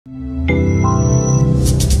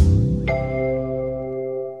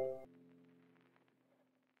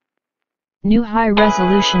New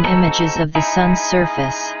high-resolution images of the Sun's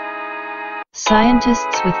surface.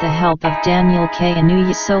 Scientists, with the help of Daniel K.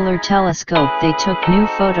 Inouye Solar Telescope, they took new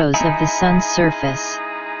photos of the Sun's surface.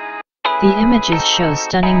 The images show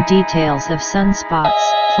stunning details of sunspots,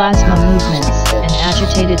 plasma movements, and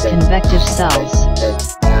agitated convective cells.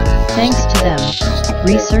 Thanks to them,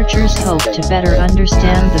 researchers hope to better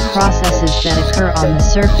understand the processes that occur on the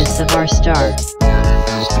surface of our star.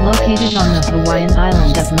 Located on the Hawaiian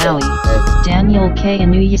island of Maui, Daniel K.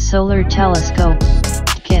 Inouye Solar Telescope,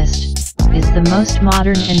 HucZ0, is the most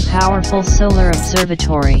modern and powerful solar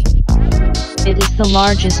observatory. It is the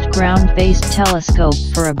largest ground-based telescope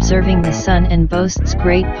for observing the Sun and boasts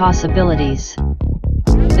great possibilities.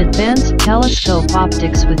 Advanced telescope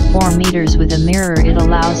optics with 4 meters with a mirror, it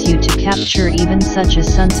allows you to capture even such a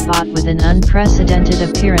sunspot with an unprecedented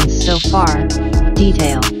appearance so far.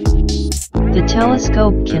 Detail. The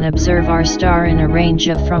telescope can observe our star in a range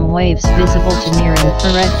of from waves visible to near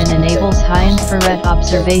infrared and enables high-infrared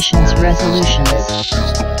observations resolutions.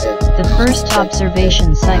 The first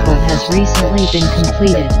observation cycle has recently been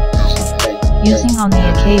completed. Using on the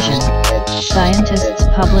occasion, scientists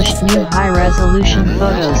published new high-resolution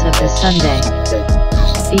photos of the Sunday.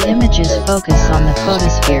 The images focus on the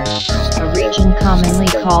photosphere, a region commonly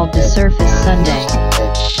called the surface Sunday.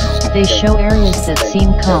 They show areas that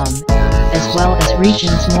seem calm, as well as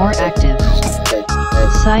regions more active.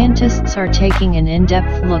 Scientists are taking an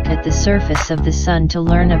in-depth look at the surface of the Sun to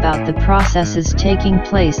learn about the processes taking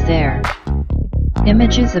place there.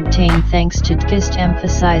 Images obtained thanks to HucZ0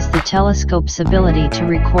 emphasize the telescope's ability to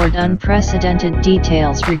record unprecedented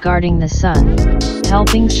details regarding the Sun,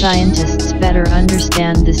 helping scientists better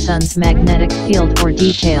understand the Sun's magnetic field or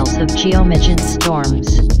details of geomagnetic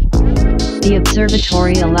storms. The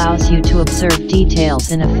observatory allows you to observe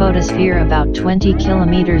details in a photosphere about 20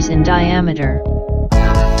 kilometers in diameter.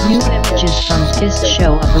 New images from HucZ0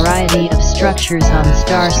 show a variety of structures on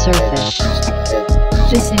star surface.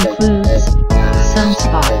 This includes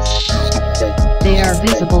sunspots. They are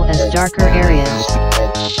visible as darker areas.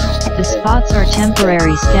 The spots are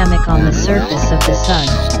temporary stammic on the surface of the Sun,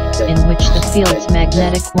 in which the field's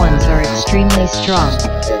magnetic ones are extremely strong.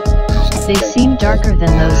 They seem darker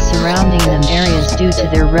than those surrounding them areas due to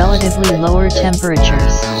their relatively lower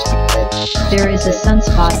temperatures. There is a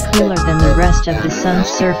sunspot cooler than the rest of the Sun's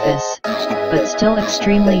surface, but still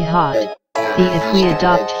extremely hot, if we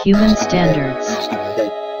adopt human standards.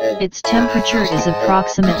 Its temperature is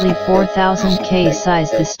approximately 4000 K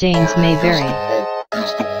size. The stains may vary.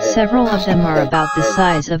 Several of them are about the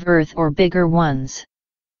size of Earth or bigger ones.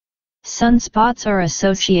 Sunspots are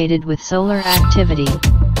associated with solar activity.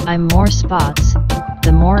 More spots,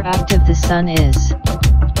 the more active the Sun is.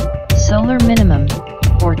 Solar minimum,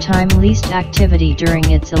 or time least activity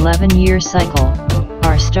during its 11-year cycle.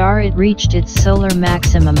 Our star, it reached its solar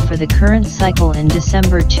maximum for the current cycle in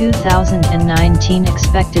December 2019,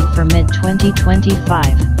 expected for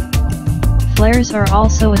mid-2025. Flares are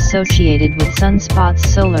also associated with sunspots,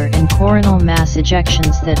 solar and coronal mass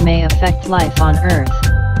ejections that may affect life on Earth.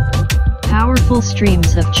 Powerful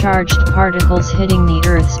streams of charged particles hitting the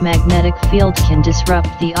Earth's magnetic field can disrupt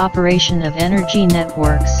the operation of energy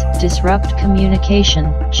networks, disrupt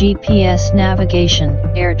communication, GPS navigation,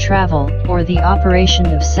 air travel, or the operation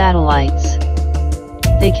of satellites.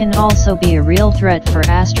 They can also be a real threat for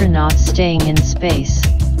astronauts staying in space.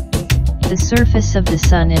 The surface of the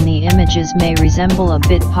Sun in the images may resemble a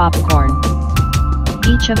bit popcorn.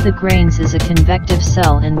 Each of the grains is a convective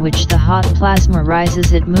cell in which the hot plasma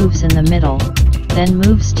rises. It moves in the middle, then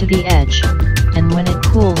moves to the edge, and when it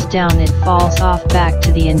cools down it falls off back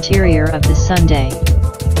to the interior of the Sunday.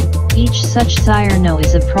 Each such cyano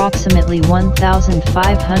is approximately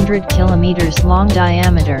 1,500 kilometers long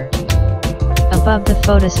diameter. Above the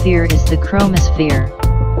photosphere is the chromosphere,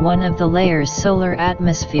 one of the layers solar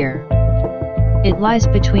atmosphere. It lies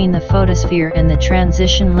between the photosphere and the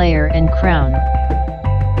transition layer and crown.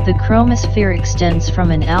 The chromosphere extends from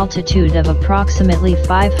an altitude of approximately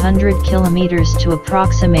 500 kilometers to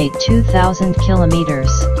approximate 2,000 kilometers.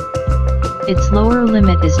 Its lower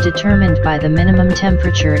limit is determined by the minimum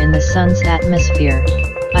temperature in the Sun's atmosphere,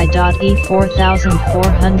 I.E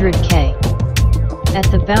 4400 K. At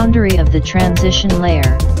the boundary of the transition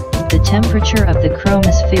layer, the temperature of the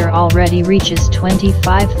chromosphere already reaches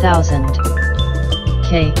 25,000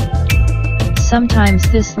 K. Sometimes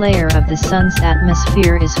this layer of the Sun's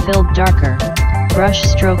atmosphere is filled darker,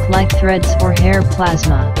 brush-stroke-like threads or hair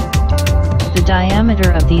plasma. The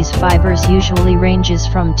diameter of these fibers usually ranges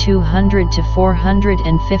from 200 to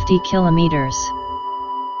 450 kilometers.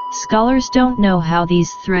 Scholars don't know how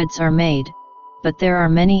these threads are made, but there are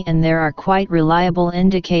many and there are quite reliable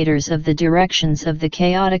indicators of the directions of the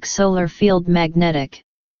chaotic solar field magnetic.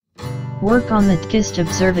 Work on the HucZ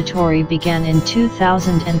observatory began in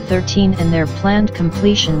 2013 and their planned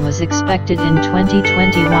completion was expected in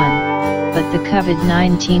 2021, but the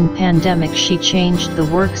COVID-19 pandemic changed the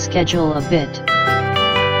work schedule a bit.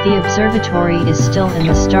 The observatory is still in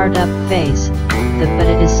the startup phase, but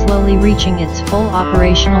it is slowly reaching its full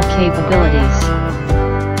operational capabilities.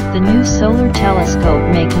 The new solar telescope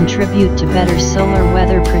may contribute to better solar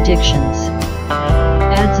weather predictions.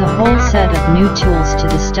 Adds a whole set of new tools to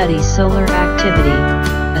the study solar activity,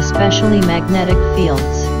 especially magnetic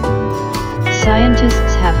fields.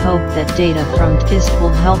 Scientists have hope that data from HucZ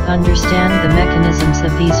will help understand the mechanisms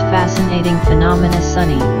of these fascinating phenomena.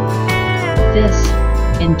 This,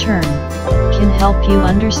 in turn, can help you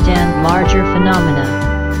understand larger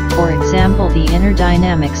phenomena, for example the inner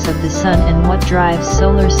dynamics of the Sun and what drives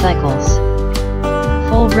solar cycles.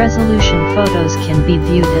 Full resolution photos can be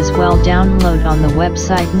viewed as well. Download on the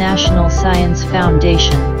website National Science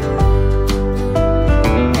Foundation.